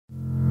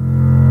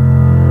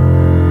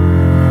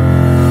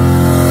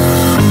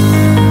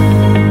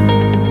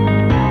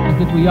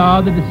we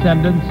are the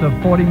descendants of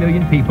 40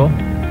 million people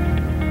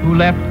who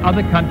left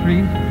other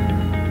countries,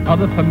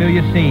 other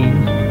familiar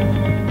scenes,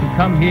 to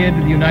come here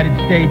to the United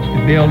States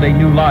to build a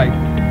new life.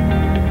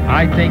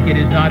 I think it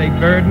is not a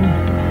burden,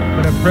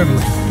 but a privilege.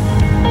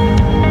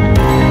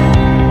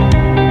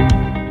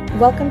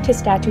 Welcome to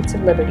Statutes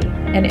of Liberty,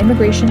 an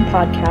immigration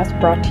podcast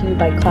brought to you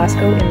by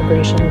Clasco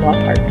Immigration Law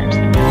Partners.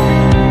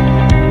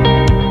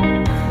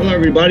 Hello,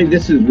 everybody.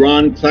 This is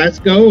Ron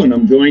Clasco, and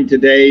I'm joined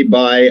today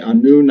by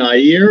Anu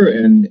Nair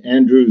and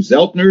Andrew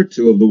Zeltner,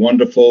 two of the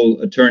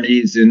wonderful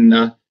attorneys in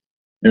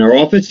our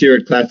office here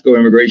at Clasco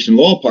Immigration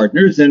Law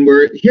Partners. And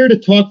we're here to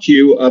talk to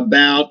you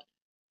about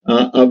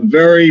a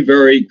very,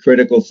 very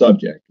critical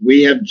subject.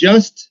 We have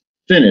just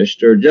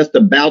finished, or just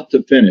about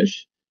to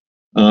finish,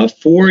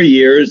 4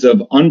 years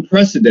of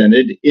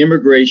unprecedented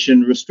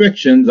immigration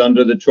restrictions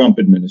under the Trump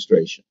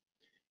administration.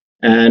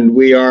 And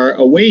we are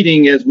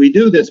awaiting, as we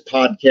do this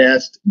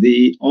podcast,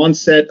 the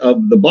onset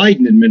of the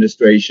Biden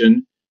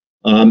administration.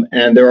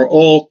 And there are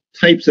all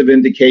types of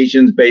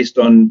indications based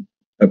on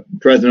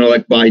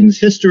President-elect Biden's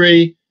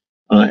history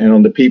and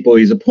on the people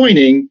he's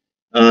appointing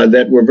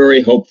that we're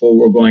very hopeful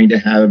we're going to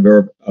have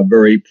a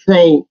very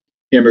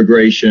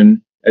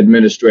pro-immigration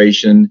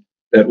administration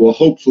that will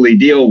hopefully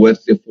deal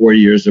with the 4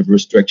 years of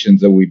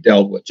restrictions that we've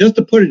dealt with. Just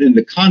to put it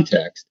into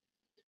context,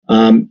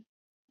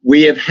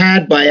 we have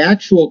had, by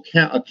actual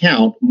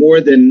account,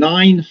 more than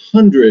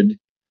 900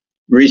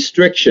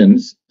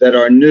 restrictions that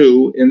are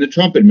new in the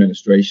Trump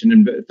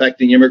administration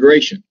affecting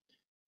immigration.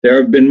 There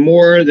have been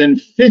more than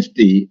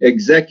 50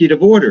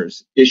 executive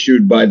orders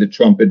issued by the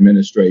Trump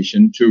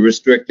administration to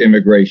restrict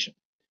immigration.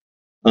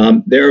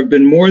 There have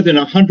been more than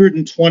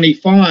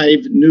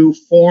 125 new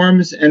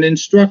forms and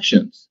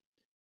instructions.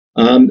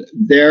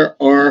 There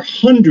are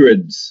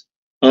hundreds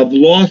of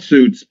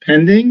lawsuits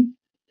pending,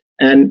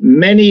 and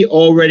many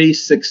already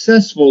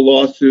successful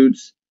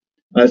lawsuits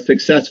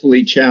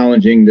successfully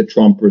challenging the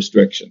Trump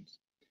restrictions.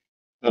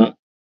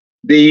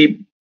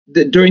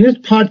 During this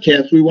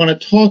podcast, we want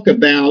to talk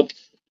about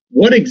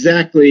what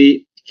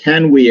exactly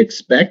can we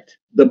expect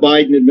the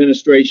Biden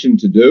administration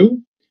to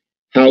do,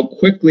 how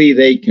quickly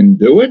they can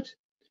do it.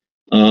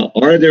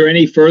 Are there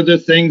any further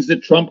things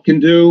that Trump can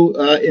do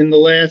in the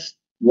last,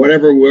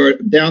 whatever we're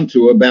down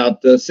to,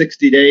 about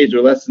 60 days or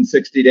less than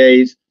 60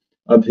 days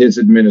of his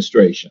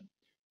administration?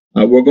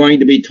 We're going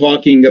to be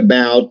talking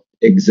about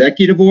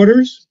executive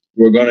orders.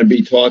 We're going to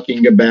be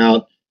talking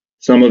about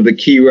some of the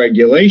key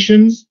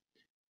regulations,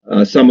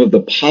 some of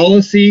the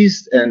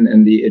policies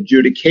and the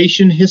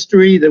adjudication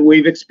history that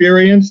we've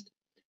experienced,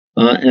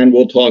 and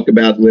we'll talk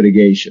about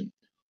litigation,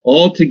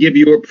 all to give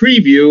you a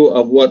preview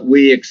of what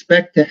we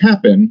expect to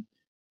happen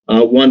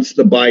once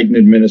the Biden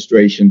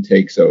administration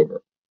takes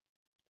over.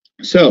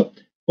 So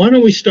why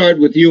don't we start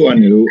with you,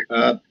 Anu?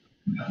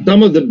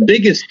 Some of the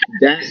biggest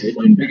damage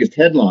and biggest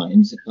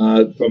headlines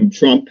from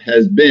Trump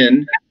has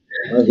been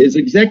his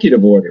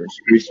executive orders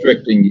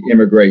restricting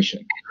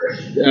immigration.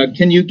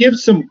 Can you give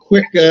some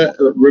quick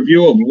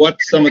review of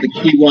what some of the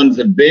key ones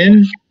have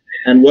been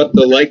and what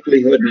the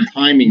likelihood and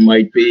timing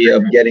might be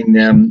of getting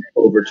them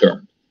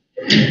overturned?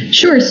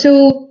 Sure.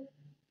 So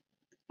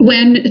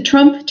when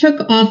Trump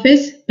took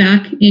office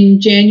back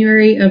in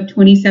January of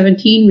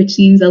 2017, which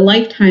seems a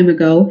lifetime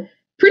ago,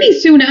 pretty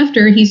soon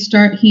after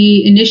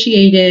he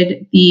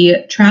initiated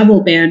the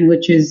travel ban,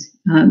 which is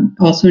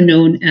also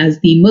known as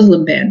the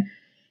Muslim ban.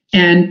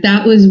 And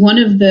that was one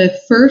of the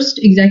first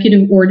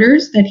executive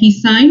orders that he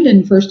signed,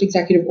 and first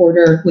executive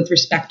order with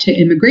respect to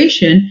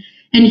immigration.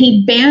 And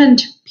he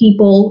banned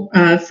people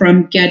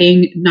from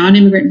getting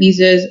non-immigrant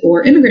visas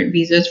or immigrant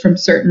visas from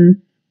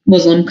certain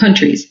Muslim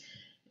countries.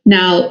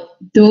 Now,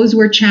 those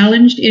were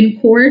challenged in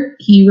court.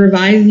 He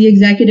revised the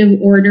executive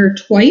order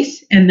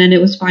twice, and then it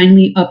was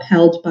finally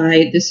upheld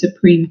by the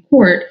Supreme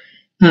Court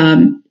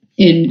in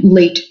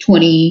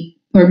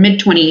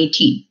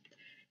mid-2018.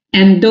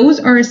 And those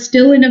are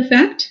still in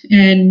effect.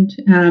 And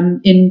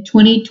in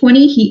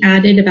 2020, he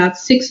added about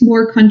 6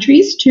 more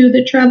countries to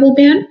the travel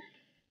ban.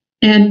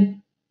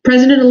 And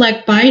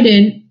President-elect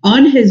Biden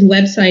on his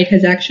website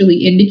has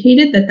actually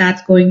indicated that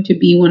that's going to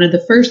be one of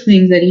the first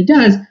things that he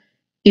does,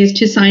 is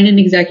to sign an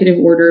executive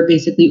order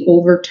basically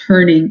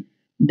overturning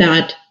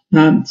that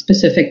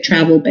specific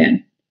travel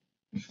ban.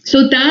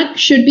 So that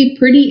should be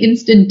pretty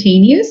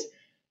instantaneous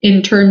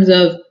in terms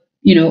of,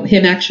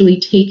 him actually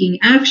taking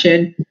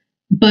action.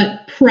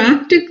 But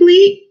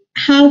practically,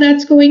 how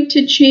that's going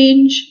to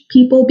change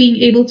people being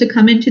able to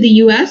come into the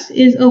U.S.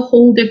 is a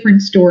whole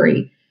different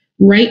story.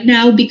 Right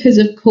now, because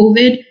of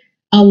COVID,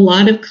 a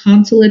lot of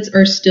consulates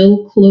are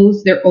still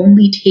closed. They're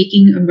only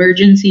taking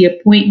emergency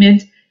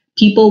appointments.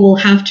 People will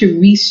have to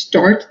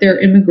restart their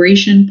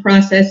immigration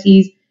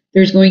processes.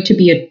 There's going to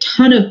be a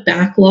ton of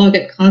backlog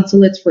at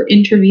consulates for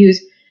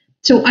interviews.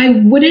 So I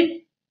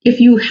wouldn't, if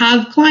you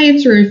have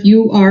clients or if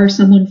you are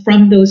someone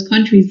from those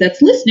countries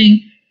that's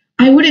listening,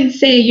 I wouldn't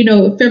say,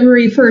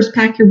 February 1st,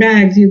 pack your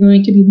bags, you're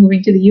going to be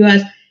moving to the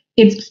U.S.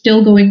 It's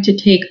still going to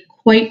take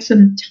quite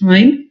some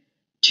time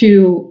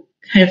to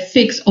kind of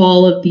fix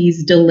all of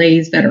these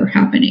delays that are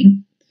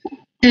happening.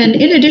 And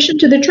in addition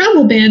to the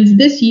travel bans,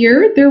 this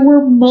year there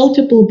were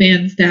multiple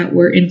bans that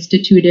were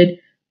instituted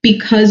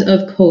because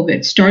of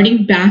COVID,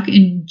 starting back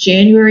in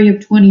January of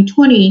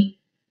 2020,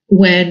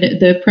 when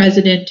the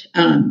president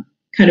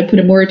kind of put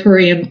a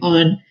moratorium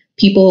on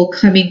people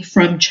coming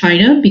from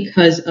China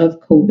because of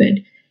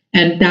COVID.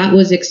 And that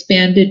was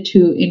expanded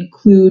to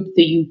include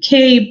the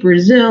UK,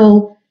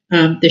 Brazil,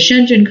 the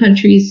Schengen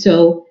countries.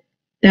 So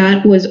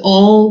that's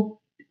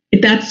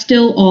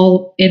still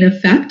all in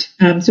effect.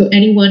 So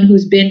anyone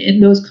who's been in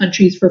those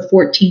countries for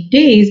 14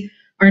 days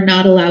are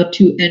not allowed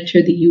to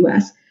enter the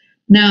U.S.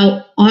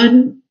 Now,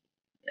 on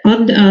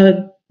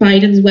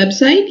Biden's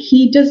website,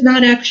 he does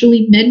not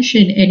actually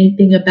mention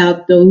anything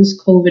about those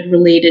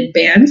COVID-related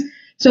bans.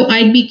 So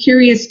I'd be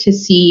curious to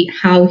see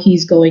how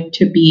he's going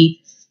to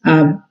be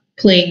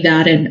playing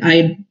that. And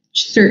I'm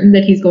certain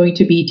that he's going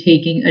to be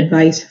taking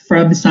advice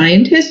from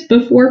scientists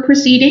before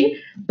proceeding,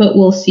 but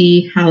we'll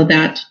see how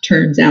that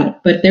turns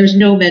out. But there's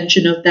no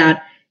mention of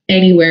that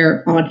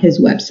anywhere on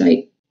his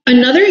website.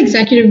 Another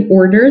executive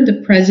order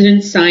the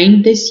president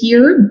signed this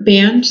year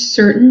banned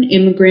certain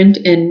immigrant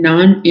and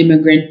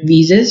non-immigrant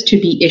visas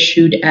to be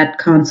issued at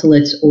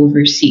consulates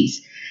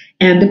overseas.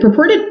 And the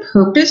purported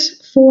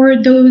purpose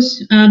for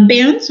those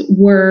bans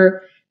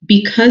were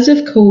because of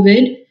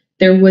COVID,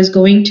 there was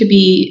going to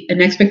be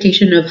an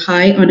expectation of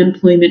high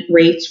unemployment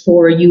rates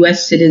for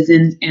U.S.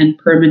 citizens and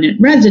permanent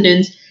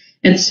residents.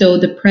 And so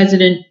the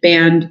president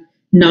banned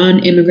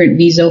non-immigrant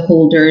visa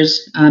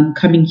holders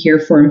coming here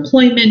for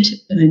employment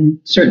in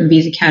certain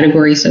visa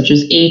categories such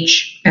as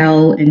H,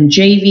 L, and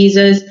J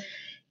visas,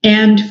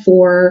 and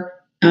for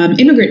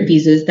immigrant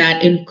visas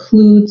that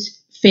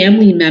includes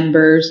family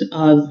members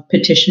of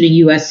petitioning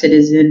U.S.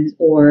 citizens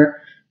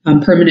or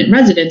permanent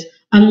residents,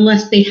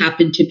 unless they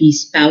happen to be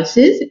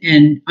spouses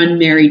and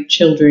unmarried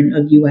children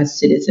of U.S.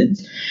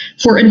 citizens.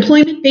 For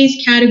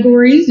employment-based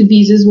categories,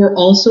 visas were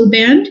also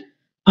banned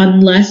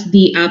unless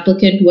the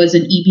applicant was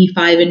an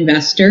EB-5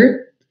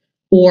 investor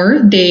or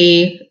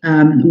they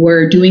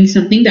were doing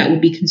something that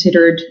would be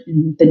considered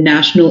in the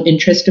national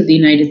interest of the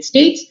United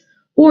States,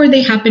 or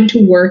they happen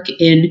to work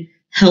in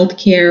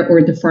healthcare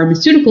or the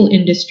pharmaceutical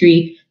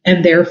industry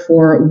and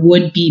therefore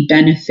would be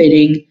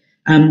benefiting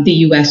the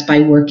U.S. by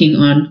working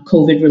on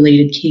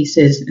COVID-related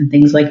cases and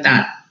things like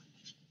that.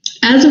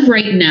 As of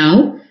right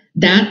now,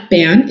 that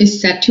ban is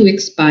set to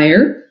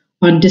expire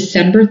on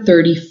December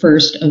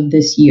 31st of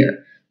this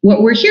year.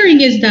 What we're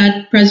hearing is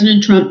that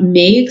President Trump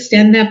may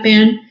extend that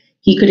ban.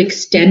 He could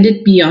extend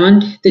it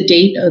beyond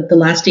the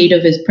last date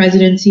of his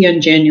presidency on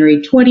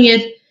January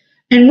 20th.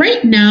 And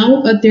right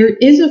now, there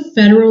is a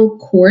federal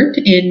court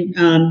in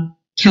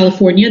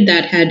California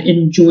that had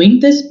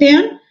enjoined this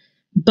ban,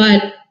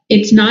 but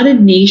it's not a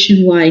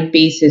nationwide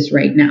basis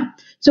right now.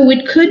 So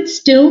it could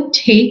still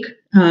take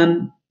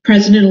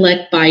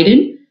President-elect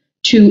Biden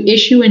to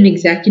issue an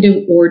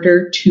executive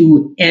order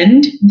to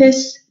end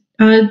this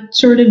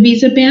sort of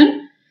visa ban.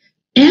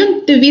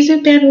 And the visa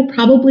ban will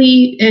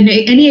probably, and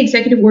any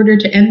executive order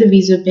to end the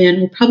visa ban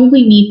will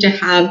probably need to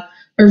have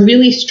a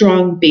really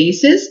strong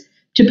basis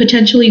to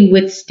potentially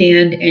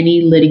withstand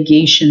any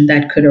litigation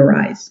that could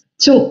arise.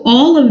 So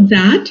all of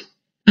that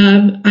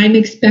I'm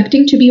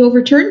expecting to be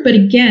overturned, but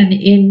again,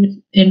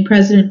 in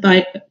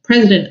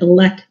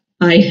President-elect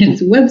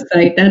Biden's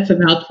website, that's a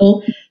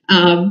mouthful,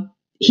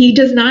 he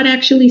does not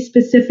actually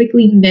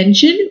specifically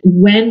mention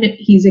when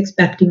he's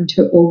expecting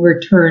to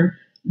overturn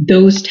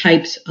those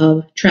types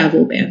of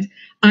travel bans.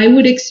 I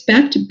would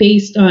expect,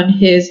 based on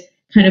his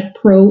kind of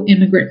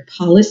pro-immigrant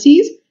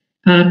policies,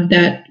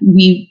 that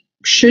we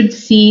should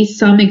see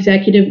some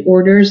executive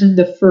orders in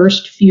the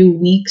first few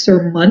weeks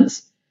or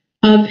months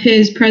of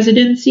his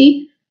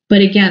presidency.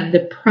 But again,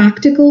 the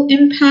practical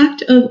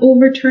impact of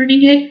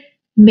overturning it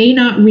may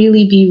not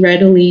really be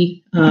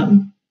readily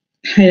kind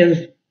of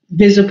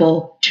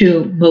visible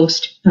to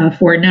most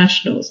foreign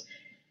nationals.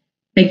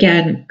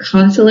 Again,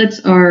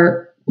 consulates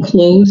are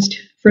closed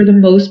for the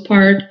most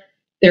part.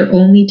 They're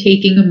only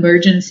taking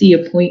emergency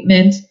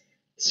appointments.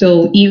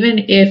 So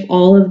even if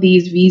all of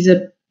these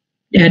visa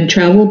and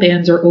travel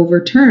bans are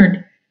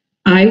overturned,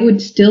 I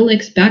would still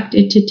expect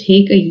it to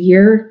take a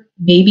year,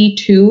 maybe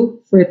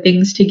two, for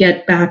things to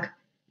get back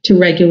to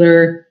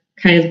regular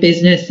kind of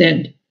business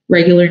and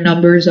regular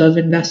numbers of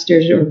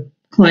investors or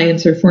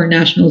clients or foreign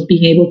nationals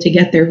being able to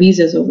get their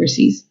visas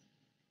overseas.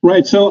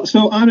 Right. So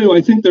Anu,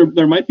 I think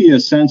there might be a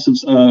sense of,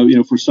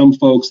 for some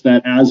folks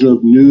that as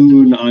of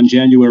noon on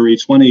January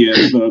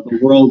 20th, the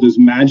world is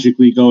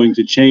magically going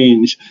to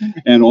change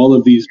and all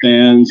of these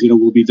bans,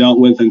 will be dealt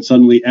with and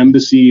suddenly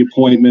embassy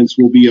appointments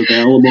will be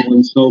available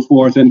and so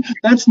forth. And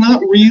that's not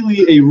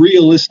really a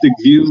realistic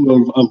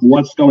view of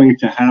what's going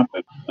to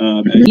happen.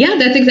 Yeah,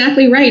 that's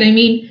exactly right. I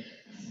mean,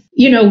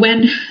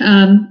 when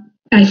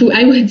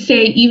I would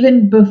say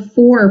even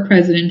before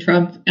President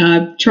Trump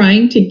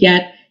trying to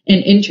get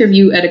an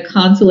interview at a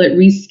consulate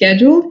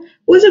rescheduled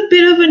was a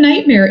bit of a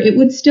nightmare. It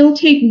would still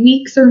take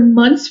weeks or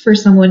months for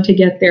someone to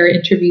get their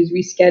interviews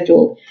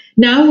rescheduled.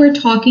 Now we're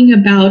talking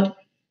about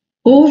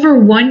over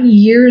 1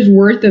 year's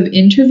worth of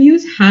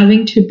interviews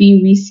having to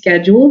be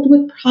rescheduled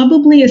with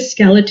probably a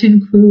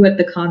skeleton crew at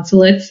the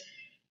consulates.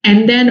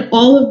 And then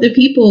all of the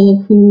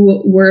people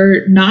who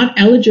were not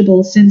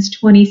eligible since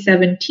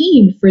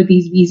 2017 for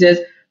these visas,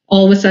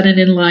 all of a sudden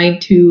in line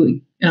to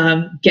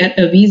get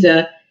a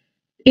visa.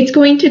 It's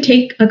going to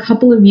take a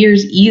couple of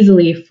years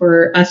easily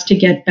for us to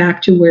get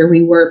back to where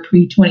we were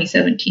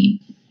pre-2017.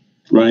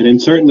 Right,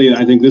 and certainly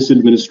I think this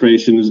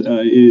administration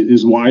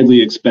is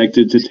widely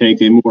expected to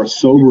take a more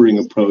sobering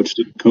approach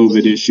to the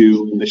COVID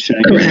issue and the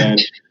Schengen ban.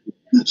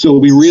 So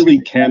we really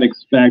can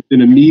expect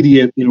an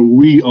immediate,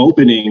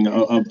 reopening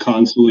of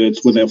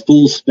consulates with a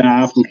full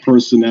staff of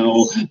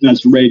personnel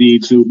that's ready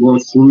to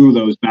work through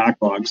those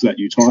backlogs that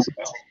you talk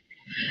about.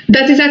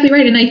 That's exactly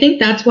right. And I think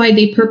that's why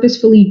they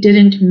purposefully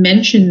didn't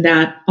mention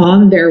that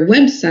on their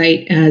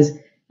website as,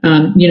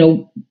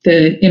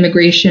 the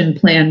immigration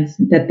plans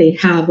that they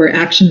have or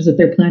actions that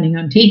they're planning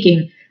on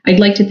taking. I'd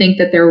like to think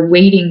that they're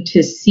waiting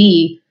to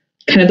see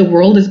kind of the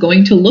world is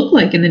going to look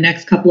like in the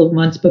next couple of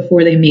months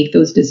before they make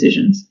those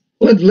decisions.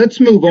 Let's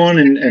move on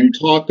and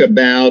talk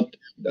about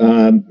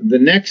the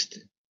next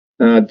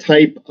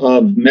type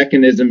of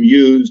mechanism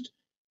used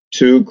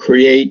to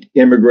create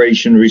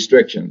immigration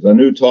restrictions.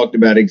 Anu talked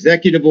about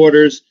executive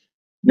orders.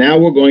 Now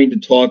we're going to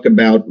talk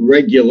about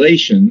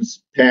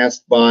regulations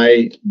passed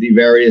by the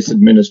various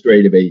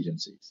administrative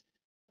agencies.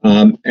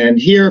 And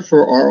here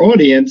for our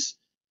audience,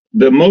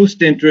 the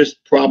most interest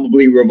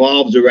probably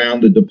revolves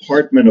around the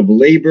Department of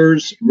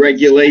Labor's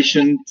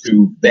regulation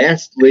to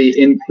vastly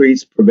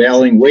increase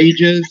prevailing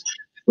wages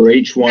for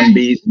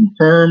H-1Bs and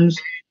terms,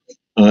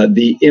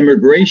 the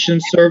Immigration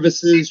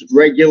Services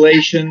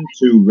regulation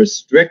to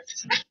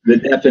restrict the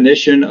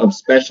definition of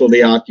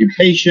specialty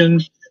occupation,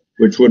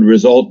 which would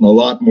result in a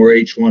lot more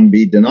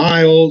H-1B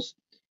denials,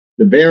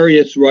 the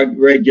various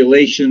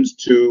regulations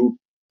to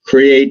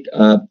create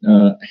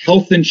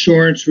health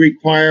insurance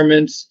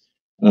requirements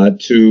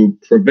to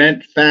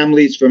prevent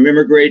families from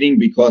immigrating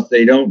because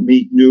they don't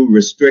meet new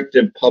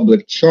restrictive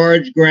public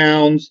charge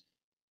grounds,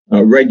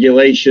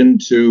 regulation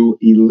to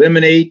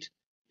eliminate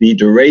the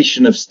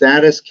duration of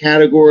status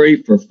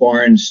category for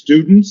foreign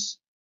students.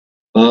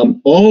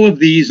 All of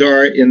these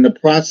are in the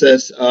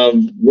process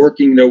of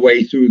working their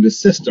way through the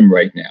system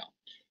right now.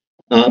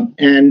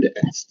 And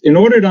in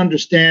order to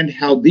understand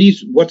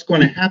what's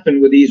going to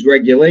happen with these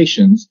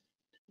regulations,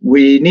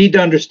 we need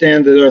to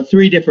understand that there are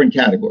three different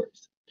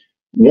categories.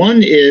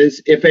 One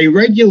is if a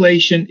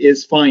regulation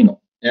is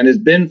final and has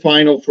been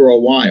final for a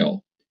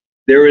while,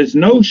 there is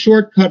no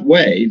shortcut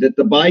way that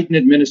the Biden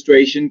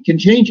administration can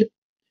change it.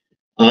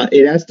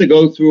 It has to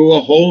go through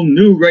a whole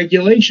new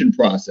regulation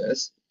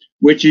process,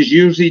 which is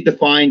usually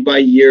defined by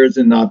years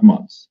and not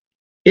months.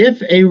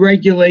 If a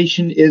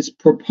regulation is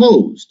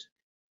proposed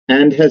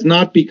and has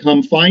not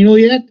become final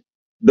yet,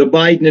 the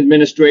Biden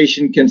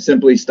administration can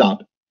simply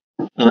stop it.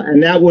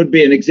 And that would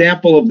be an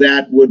example of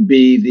that would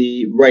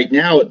be right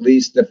now, at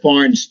least, the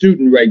foreign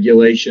student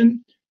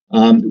regulation,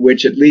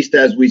 which at least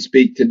as we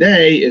speak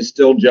today is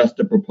still just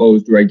a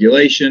proposed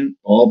regulation.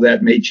 All of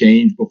that may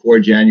change before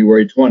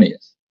January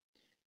 20th.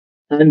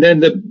 And then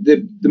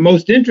the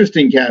most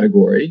interesting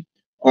category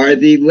are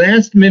the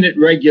last minute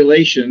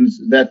regulations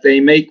that they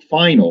make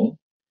final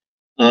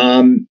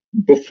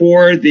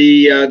before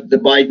the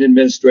Biden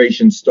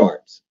administration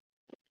starts.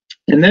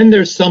 And then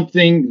there's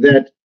something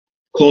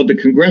called the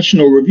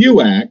Congressional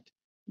Review Act,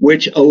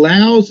 which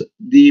allows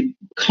the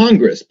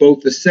Congress,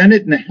 both the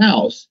Senate and the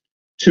House,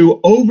 to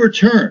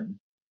overturn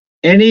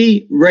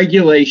any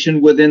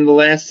regulation within the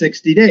last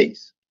 60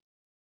 days.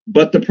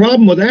 But the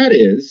problem with that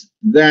is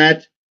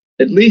that,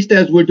 at least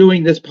as we're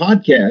doing this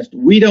podcast,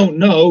 we don't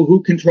know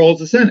who controls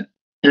the Senate.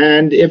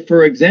 And if,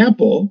 for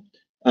example,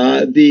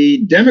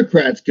 the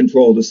Democrats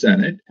control the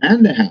Senate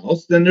and the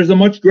House, then there's a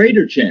much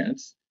greater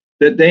chance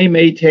that they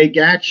may take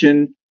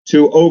action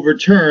to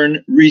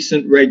overturn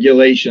recent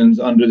regulations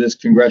under this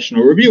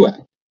Congressional Review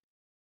Act.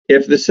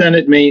 If the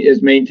Senate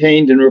is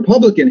maintained in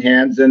Republican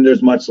hands, then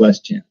there's much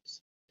less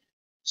chance.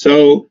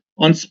 So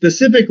on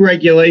specific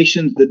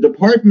regulations, the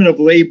Department of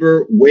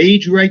Labor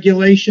wage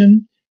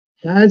regulation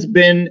has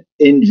been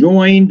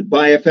enjoined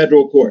by a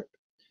federal court.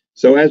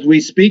 So as we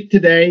speak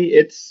today,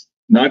 it's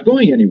not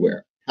going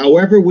anywhere.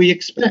 However, we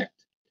expect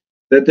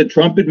that the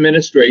Trump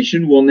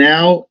administration will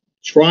now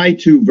try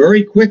to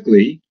very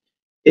quickly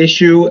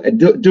do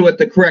it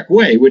the correct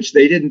way, which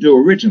they didn't do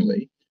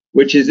originally,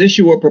 which is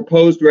issue a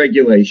proposed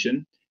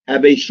regulation,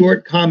 have a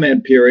short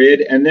comment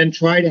period, and then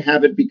try to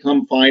have it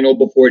become final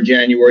before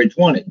January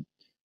 20.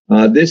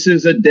 This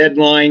is a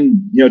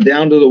deadline,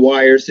 down to the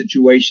wire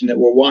situation that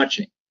we're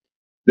watching.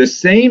 The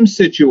same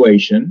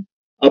situation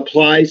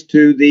applies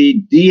to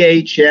the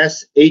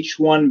DHS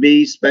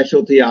H-1B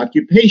specialty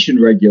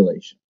occupation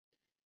regulation.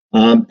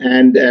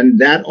 And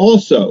that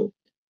also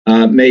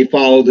may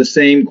follow the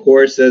same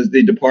course as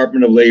the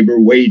Department of Labor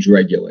wage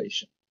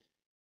regulation.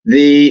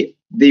 The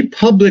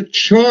public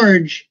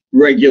charge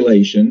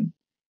regulation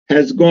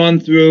has gone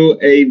through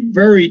a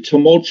very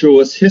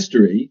tumultuous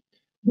history,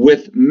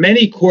 with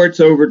many courts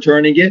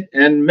overturning it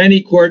and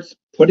many courts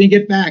putting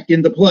it back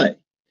into play.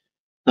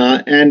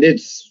 and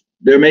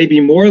there may be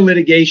more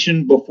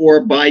litigation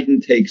before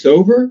Biden takes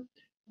over,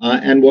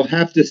 and we'll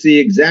have to see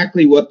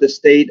exactly what the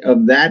state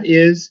of that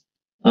is,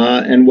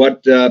 and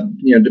what,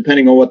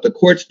 depending on what the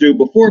courts do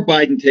before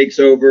Biden takes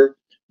over,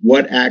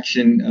 what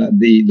action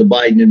the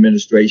Biden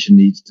administration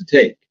needs to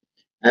take.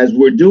 As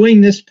we're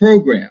doing this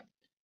program,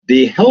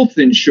 the health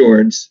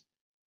insurance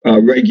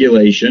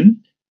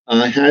regulation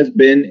has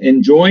been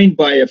enjoined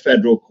by a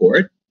federal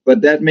court,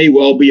 but that may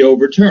well be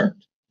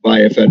overturned by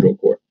a federal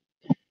court.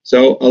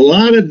 So a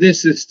lot of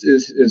this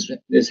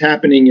is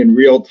happening in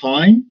real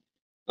time,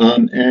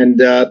 and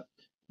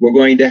we're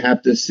going to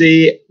have to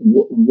see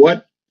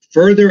what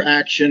further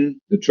action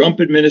the Trump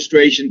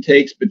administration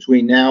takes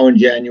between now and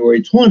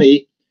January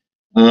 20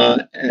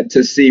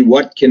 to see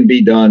what can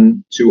be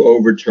done to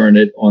overturn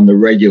it on the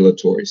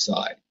regulatory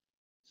side.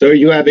 So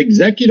you have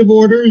executive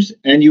orders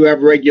and you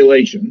have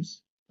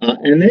regulations,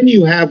 and then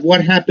you have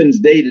what happens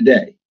day to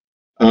day,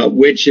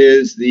 which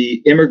is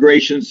the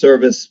Immigration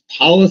Service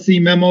policy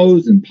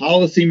memos and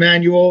policy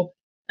manual,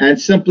 and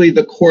simply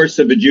the course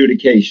of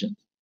adjudication.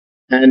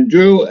 And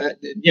Drew,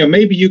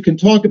 maybe you can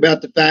talk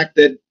about the fact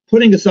that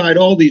putting aside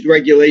all these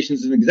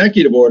regulations and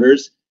executive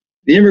orders,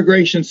 the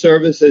Immigration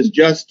Service has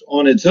just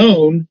on its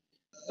own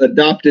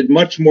adopted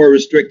much more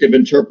restrictive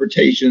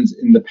interpretations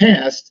in the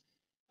past.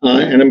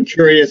 And I'm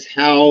curious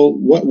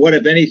what,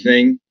 if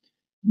anything,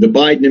 the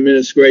Biden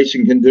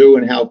administration can do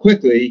and how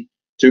quickly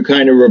to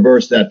kind of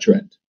reverse that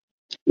trend.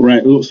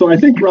 Right. So I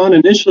think, Ron,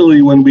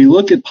 initially, when we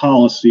look at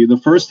policy, the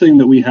first thing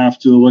that we have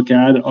to look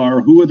at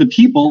are who are the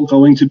people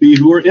going to be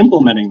who are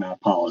implementing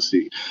that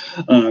policy.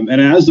 And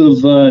as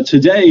of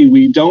today,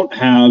 we don't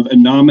have a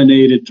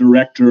nominated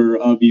director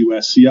of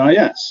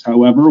USCIS.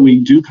 However, we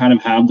do kind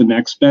of have the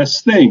next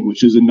best thing,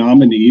 which is a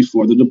nominee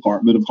for the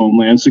Department of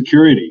Homeland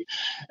Security.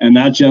 And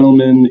that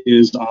gentleman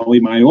is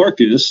Ali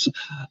Mayorkas.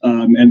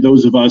 And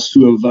those of us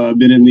who have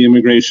been in the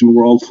immigration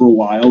world for a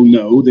while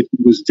know that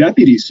he was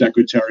Deputy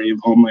Secretary of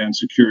Homeland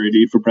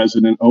Security for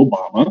President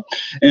Obama,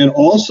 and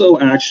also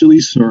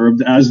actually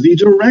served as the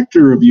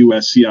director of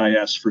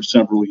USCIS for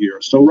several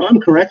years. So,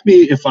 Ron, correct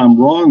me if I'm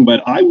wrong,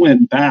 but I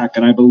went back,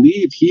 and I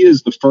believe he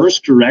is the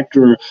first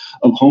director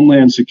of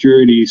Homeland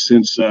Security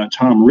since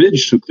Tom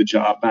Ridge took the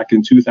job back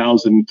in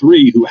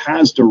 2003, who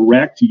has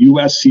direct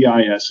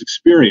USCIS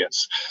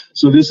experience.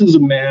 So this is a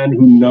man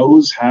who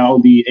knows how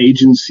the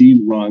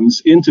agency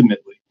runs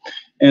intimately.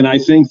 And I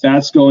think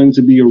that's going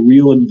to be a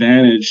real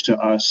advantage to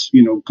us,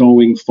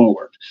 going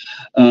forward,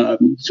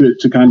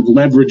 to kind of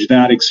leverage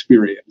that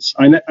experience.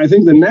 I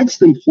think the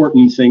next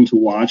important thing to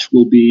watch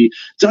will be,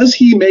 does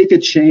he make a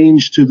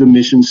change to the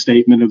mission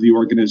statement of the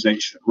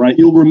organization, right?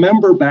 You'll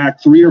remember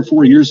back 3 or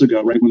 4 years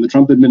ago, right, when the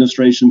Trump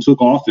administration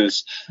took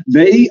office,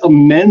 they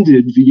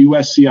amended the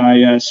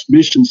USCIS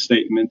mission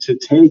statement to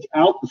take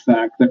out the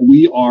fact that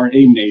we are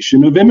a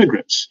nation of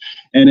immigrants.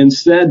 And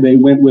instead, they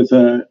went with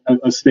a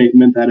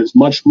statement that is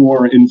much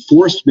more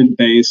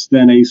enforcement-based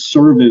than a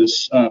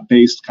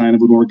service-based kind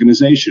of an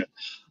organization.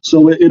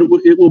 So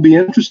it will be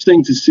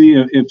interesting to see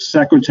if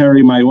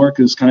Secretary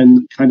Mayorkas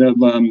kind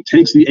of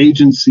takes the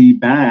agency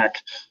back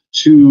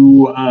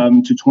to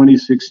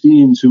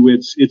 2016 to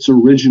its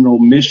original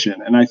mission.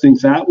 And I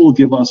think that will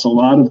give us a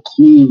lot of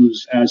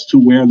clues as to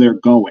where they're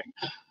going.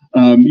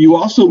 You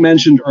also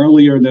mentioned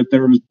earlier that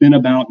there has been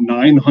about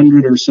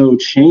 900 or so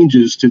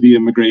changes to the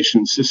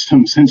immigration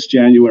system since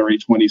January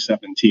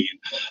 2017.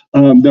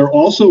 There are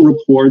also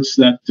reports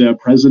that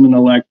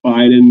President-elect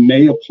Biden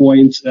may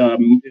appoint a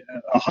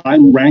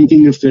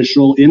high-ranking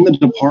official in the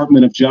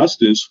Department of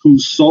Justice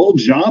whose sole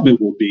job it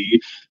will be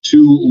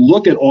to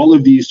look at all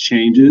of these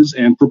changes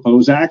and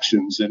propose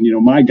actions. And,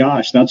 my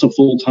gosh, that's a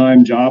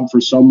full-time job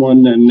for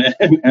someone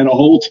and a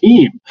whole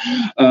team.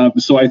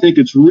 So I think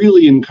it's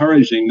really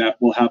encouraging that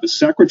we'll have a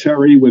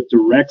secretary with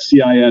direct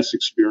CIS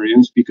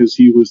experience because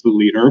he was the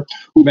leader,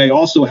 who may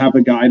also have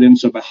the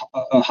guidance of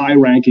a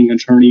high-ranking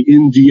attorney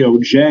in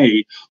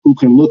DOJ who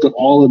can look at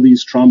all of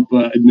these Trump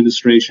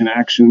administration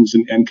actions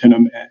and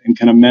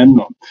can amend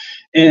them.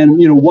 And,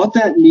 what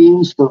that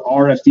means for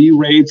RFE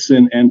rates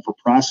and for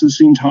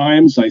processing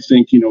times, I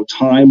think,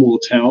 time will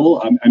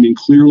tell.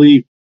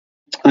 Clearly,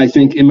 I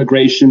think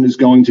immigration is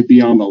going to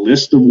be on the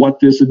list of what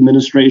this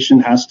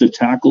administration has to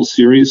tackle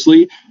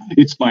seriously.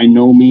 It's by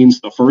no means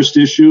the first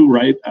issue,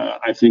 right?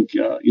 I think,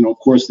 of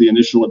course, the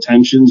initial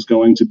attention is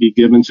going to be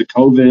given to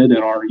COVID and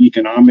our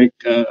economic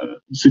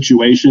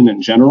situation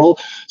in general.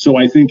 So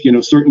I think,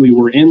 certainly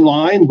we're in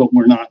line, but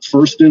we're not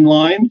first in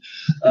line.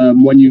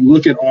 When you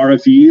look at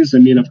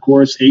RFEs, of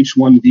course,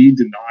 H-1B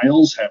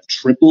denials have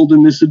tripled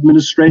in this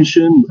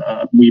administration.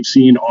 We've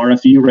seen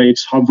RFE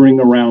rates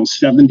hovering around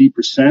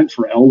 70%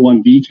 for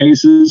L-1B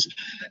cases.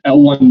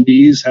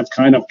 L-1Bs have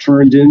kind of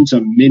turned into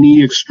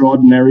mini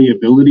extraordinary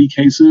ability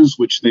cases,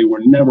 which they were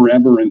never,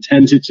 ever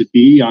intended to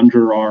be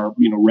under our,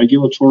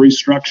 regulatory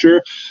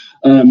structure.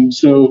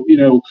 So,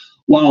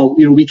 while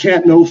we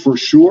can't know for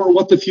sure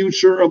what the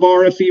future of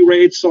RFE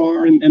rates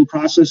are and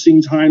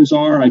processing times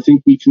are, I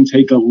think we can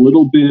take a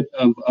little bit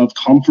of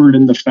comfort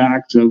in the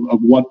fact of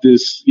what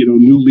this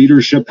new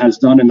leadership has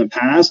done in the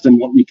past and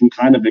what we can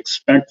kind of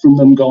expect from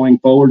them going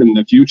forward in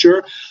the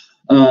future.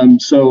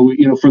 So,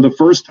 for the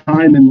first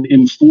time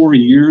in 4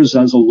 years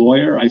as a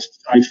lawyer,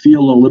 I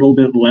feel a little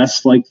bit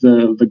less like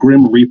the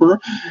Grim Reaper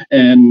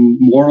and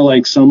more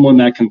like someone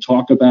that can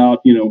talk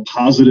about,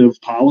 positive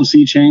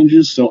policy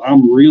changes. So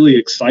I'm really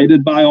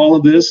excited by all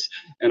of this.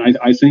 And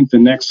I think the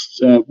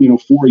next,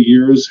 4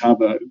 years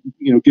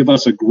give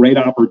us a great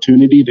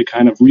opportunity to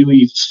kind of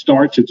really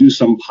start to do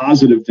some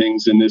positive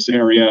things in this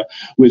area,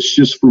 which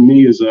just for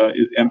me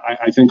and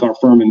I think our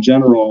firm in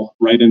general,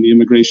 right, in the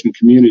immigration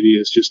community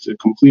is just a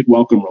complete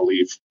welcome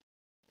relief.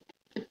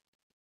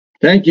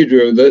 Thank you,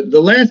 Drew.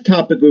 The last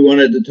topic we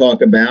wanted to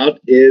talk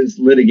about is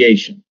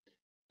litigation.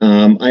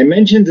 I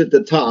mentioned at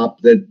the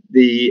top that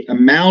the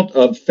amount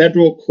of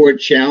federal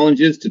court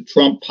challenges to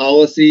Trump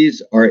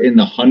policies are in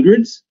the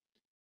hundreds.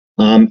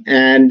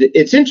 And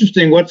it's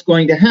interesting what's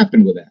going to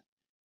happen with that,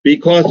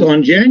 because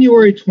on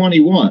January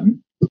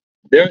 21,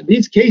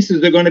 these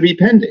cases are going to be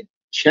pending,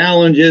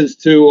 challenges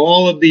to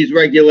all of these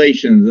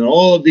regulations and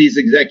all of these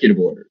executive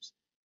orders.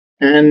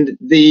 And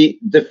the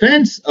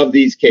defense of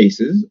these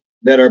cases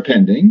that are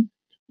pending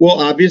will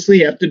obviously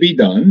have to be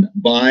done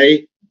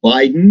by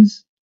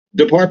Biden's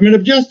Department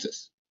of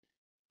Justice,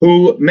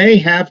 who may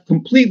have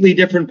completely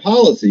different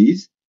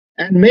policies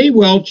and may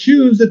well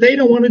choose that they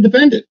don't want to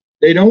defend it.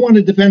 They don't want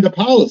to defend a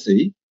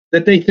policy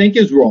that they think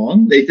is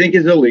wrong, they think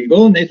is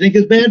illegal, and they think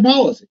is bad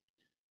policy.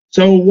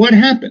 So what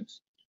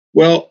happens?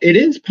 Well, it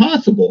is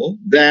possible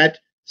that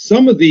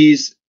some of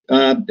these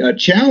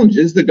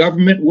challenges the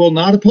government will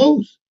not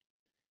oppose.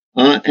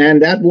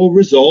 And that will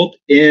result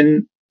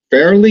in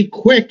fairly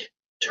quick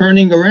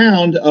turning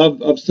around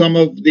of some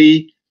of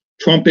the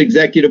Trump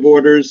executive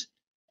orders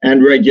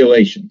and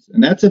regulations.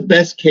 And that's a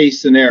best case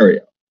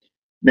scenario.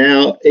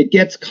 Now, it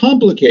gets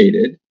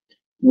complicated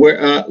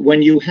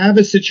when you have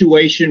a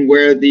situation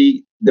where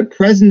the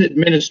present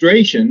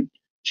administration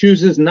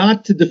chooses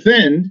not to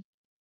defend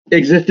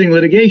existing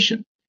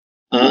litigation.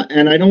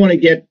 And I don't want to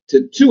get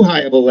to too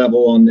high of a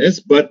level on this,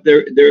 but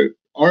there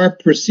are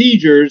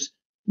procedures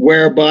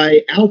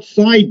whereby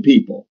outside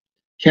people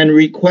can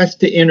request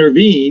to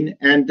intervene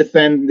and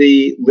defend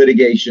the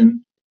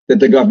litigation that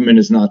the government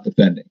is not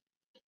defending.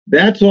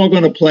 That's all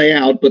going to play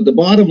out, but the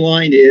bottom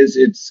line is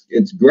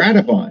it's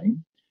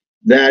gratifying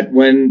that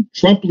when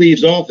Trump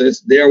leaves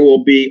office, there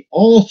will be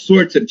all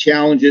sorts of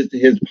challenges to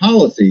his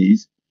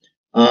policies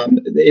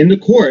in the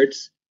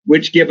courts,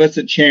 which give us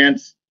a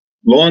chance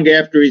long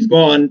after he's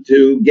gone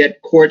to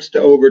get courts to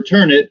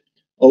overturn it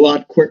a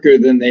lot quicker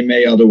than they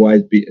may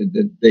otherwise be,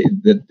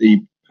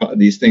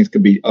 these things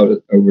could be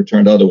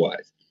overturned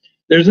otherwise.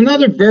 There's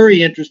another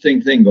very interesting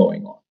thing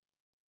going on,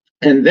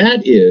 and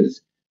that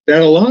is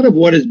that a lot of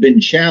what has been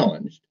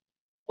challenged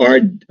are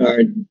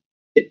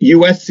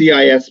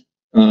USCIS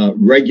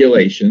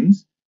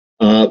regulations,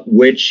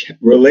 which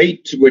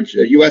relate to which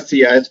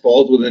USCIS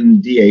falls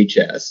within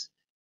DHS,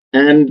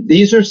 and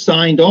these are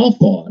signed off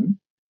on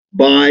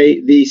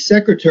by the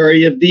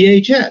Secretary of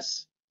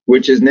DHS,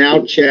 which is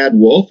now Chad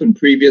Wolf and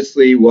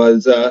previously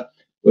was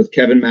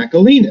Kevin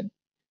McAleenan.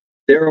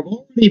 There have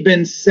already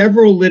been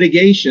several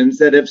litigations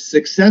that have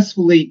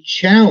successfully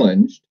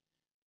challenged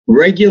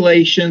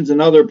regulations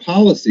and other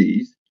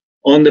policies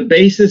on the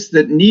basis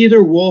that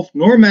neither Wolf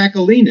nor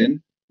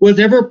McAleenan was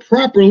ever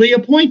properly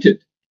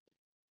appointed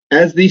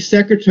as the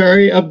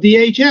Secretary of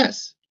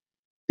DHS.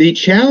 The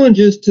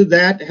challenges to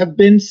that have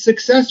been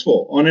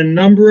successful on a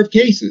number of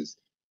cases.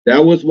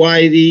 That was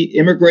why the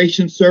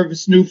Immigration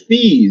Service new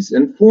fees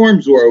and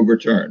forms were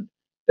overturned.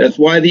 That's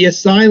why the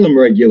asylum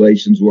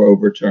regulations were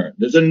overturned.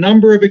 There's a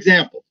number of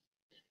examples.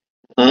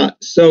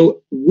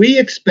 So we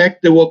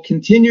expect there will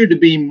continue to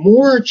be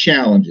more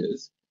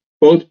challenges,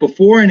 both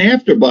before and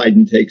after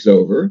Biden takes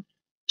over,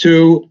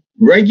 to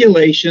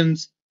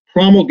regulations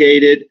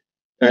promulgated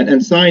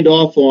and signed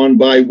off on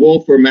by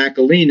Wolf or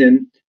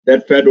McAleenan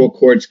that federal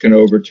courts can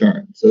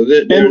overturn. So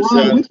there's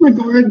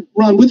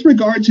Ron, with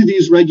regard to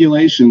these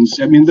regulations,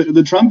 I mean,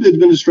 the Trump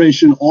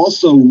administration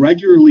also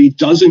regularly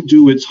doesn't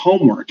do its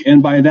homework.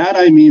 And by that,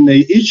 I mean, they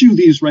issue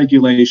these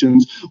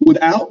regulations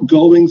without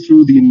going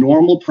through the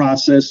normal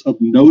process of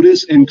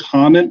notice and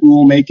comment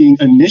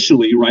rulemaking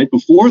initially, right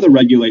before the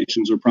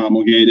regulations are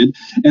promulgated,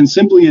 and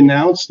simply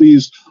announce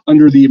these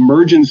under the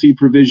emergency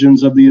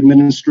provisions of the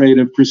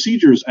Administrative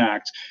Procedures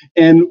Act.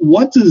 And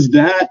what does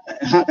that,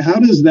 how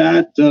does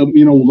that,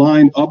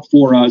 line up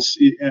for us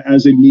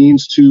as a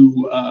means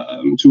to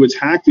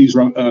attack these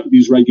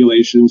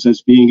regulations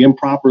as being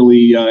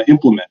improperly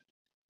implemented?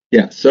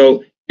 Yeah.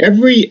 So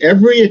every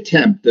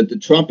attempt that the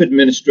Trump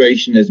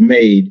administration has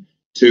made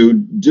to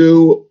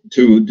do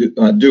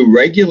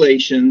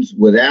regulations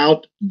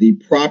without the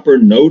proper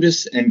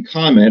notice and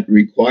comment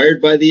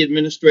required by the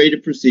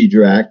Administrative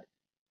Procedure Act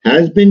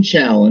has been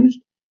challenged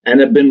and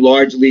have been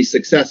largely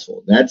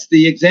successful. That's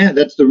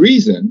the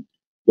reason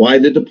why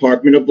the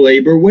Department of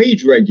Labor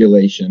wage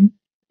regulation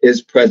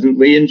is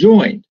presently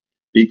enjoined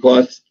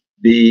because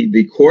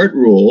the court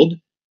ruled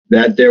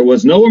that there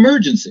was no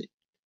emergency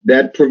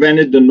that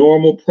prevented the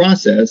normal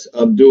process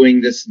of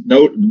doing this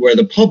note where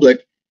the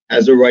public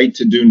has a right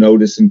to do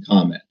notice and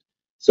comment.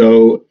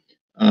 So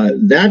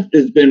that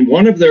has been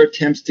one of their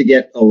attempts to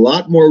get a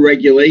lot more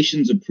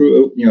regulations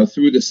approved,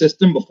 through the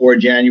system before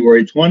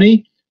January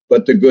 20.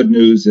 But the good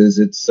news is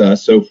it's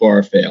so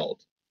far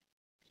failed.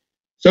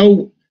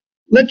 So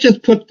let's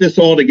just put this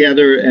all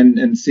together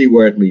and see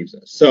where it leaves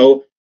us.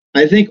 So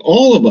I think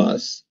all of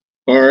us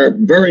are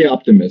very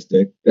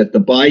optimistic that the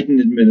Biden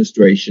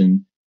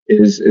administration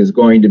is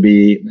going to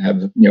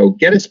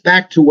get us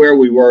back to where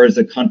we were as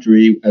a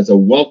country, as a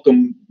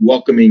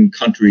welcoming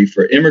country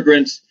for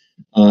immigrants,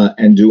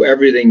 and do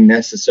everything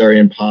necessary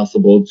and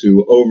possible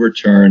to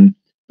overturn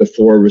the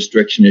 4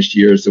 restrictionist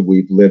years that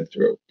we've lived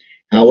through.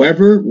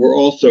 However, we're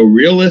also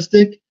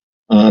realistic,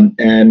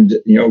 and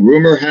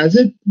rumor has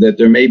it that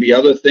there may be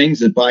other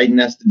things that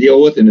Biden has to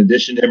deal with in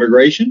addition to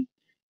immigration,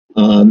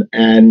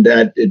 and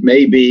that it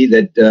may be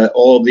that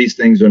all of these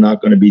things are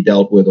not going to be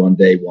dealt with on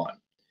day one.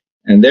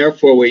 And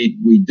therefore,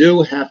 we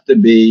do have to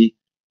be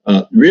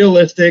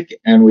realistic,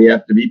 and we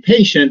have to be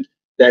patient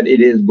that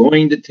it is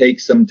going to take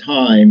some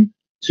time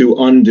to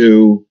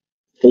undo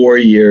 4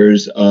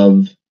 years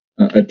of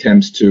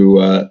attempts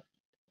to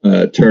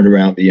turn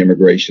around the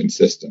immigration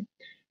system.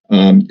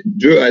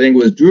 Drew, I think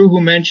it was Drew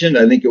who mentioned,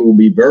 I think it will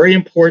be very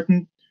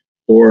important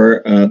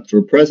for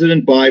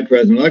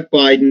President-elect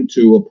Biden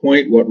to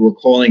appoint what we're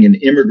calling an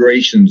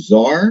immigration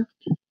czar,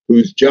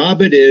 whose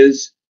job it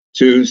is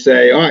to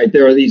say, all right,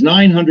 there are these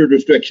 900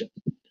 restrictions.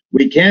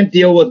 We can't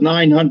deal with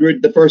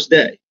 900 the first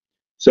day.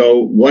 So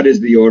what is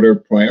the order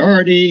of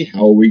priority?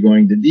 How are we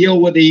going to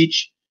deal with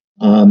each?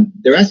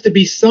 There has to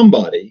be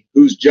somebody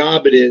whose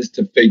job it is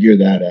to figure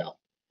that out.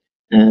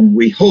 And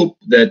we hope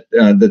that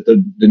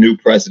the new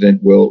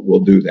president will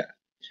do that.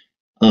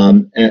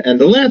 And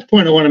the last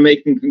point I want to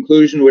make in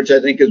conclusion, which I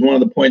think is one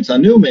of the points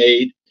Anu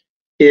made,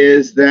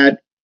 is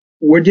that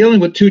we're dealing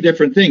with 2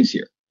 different things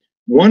here.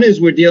 One is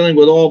we're dealing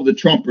with all of the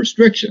Trump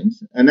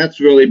restrictions, and that's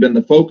really been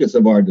the focus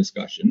of our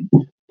discussion.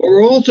 But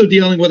we're also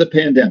dealing with a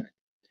pandemic.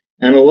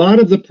 And a lot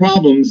of the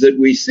problems that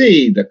we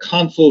see, the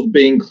consuls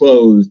being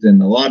closed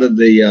and a lot of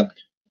the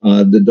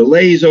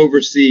delays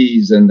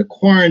overseas and the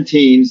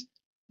quarantines,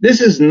 this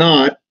is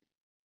not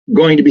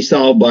going to be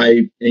solved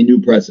by a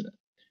new president.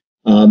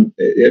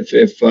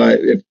 If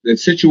the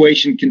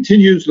situation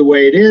continues the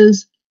way it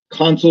is,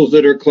 consuls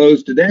that are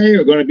closed today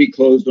are going to be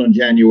closed on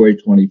January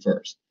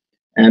 21st.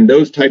 And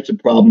those types of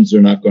problems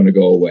are not going to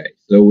go away.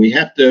 So we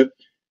have to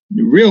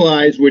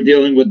realize we're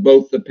dealing with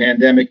both the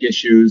pandemic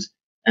issues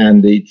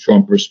and the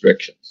Trump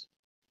restrictions.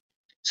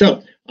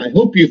 So I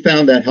hope you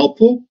found that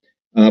helpful.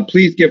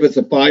 Please give us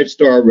a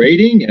 5-star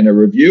rating and a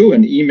review,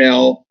 and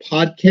email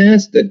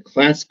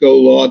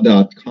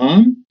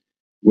podcast@clascolaw.com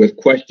with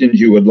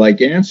questions you would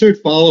like answered.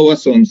 Follow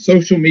us on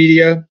social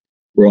media.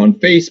 We're on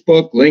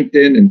Facebook,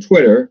 LinkedIn, and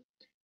Twitter.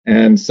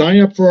 And sign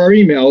up for our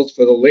emails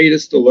for the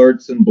latest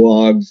alerts and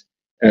blogs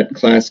at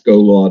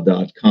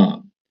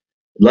clascolaw.com.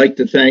 I'd like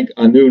to thank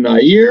Anu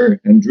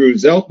Nair and Drew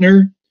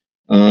Zeltner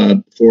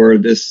for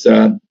this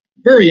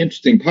very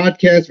interesting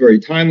podcast, very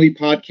timely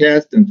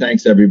podcast, and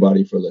thanks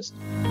everybody for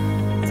listening.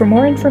 For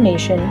more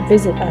information,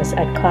 visit us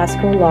at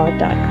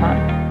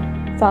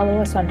clascolaw.com. Follow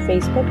us on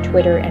Facebook,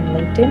 Twitter, and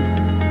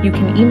LinkedIn. You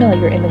can email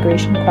your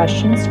immigration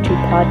questions to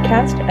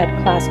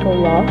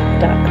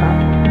podcast@clascolaw.com.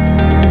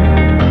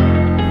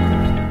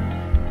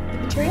 The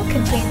material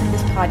contained in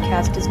this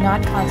podcast does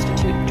not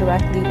constitute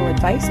direct legal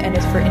advice and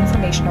is for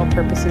informational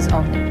purposes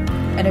only.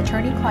 An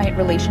attorney-client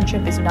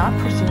relationship is not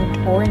presumed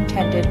or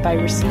intended by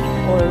receipt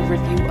or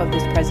review of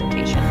this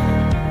presentation.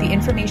 The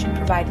information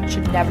provided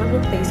should never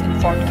replace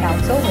informed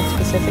counsel when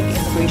specific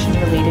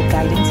immigration-related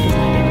guidance is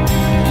needed.